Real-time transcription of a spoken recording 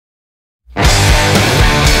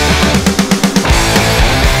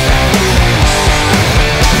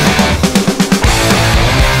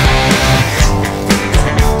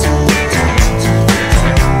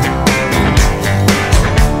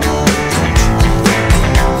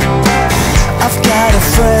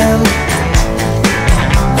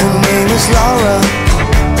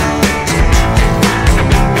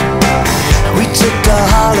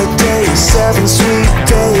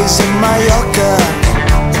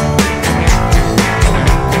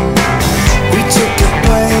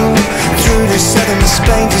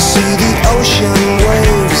Spain to see the ocean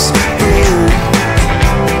waves blue.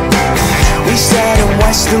 We sat and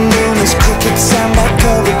watched the moon as crickets sang by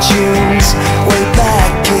cover tunes way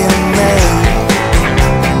back in May.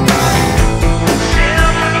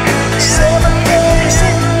 7 days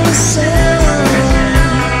in the sun.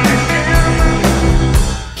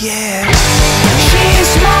 Yeah.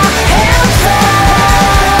 She's my anthem.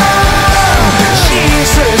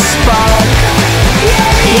 She's a spark. Yeah,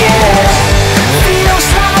 yeah. Feels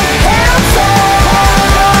like heaven.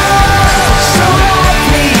 So light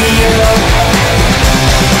me up.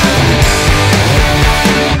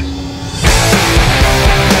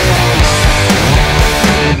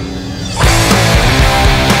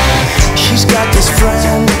 She's got this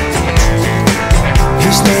friend.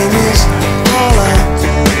 His name is Paula.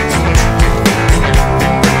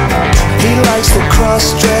 He likes to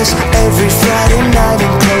cross-dress every Friday night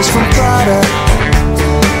in clothes from Prada.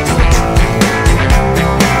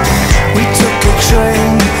 We took a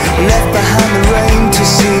train, left behind the rain to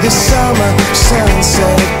see the summer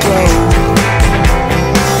sunset glow.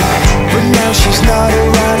 But now she's not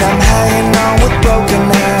around, I'm hanging on with broken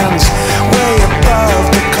hands, way above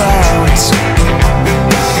the clouds.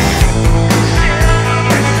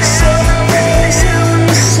 7 days in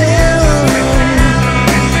the sun.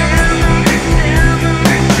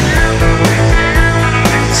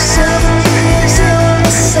 7 days in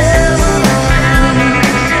the sun.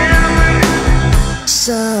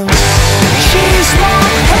 She's my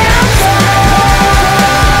anthem.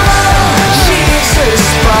 She's a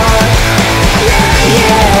spark. Yeah,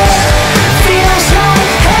 yeah. Feels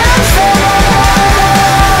like heaven.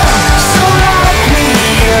 So light me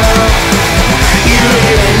up. You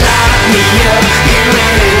really light me up. You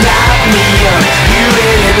really light me up. You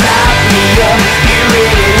really light me up. You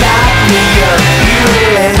really light me up. You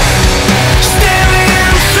really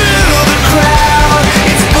staring through the crowd.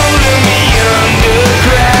 It's pulling me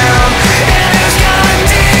underground, and it's gonna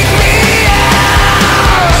dig me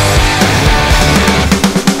out.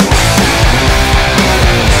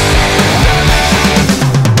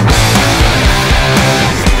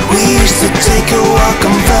 We used to take a walk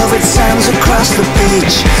on velvet sands across the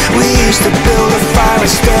beach. We used to build a fire and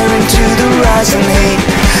stare into the rising heat.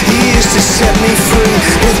 He used to set me free,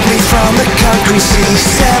 lift me from the concrete sea.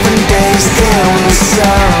 7 days in the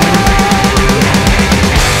sun.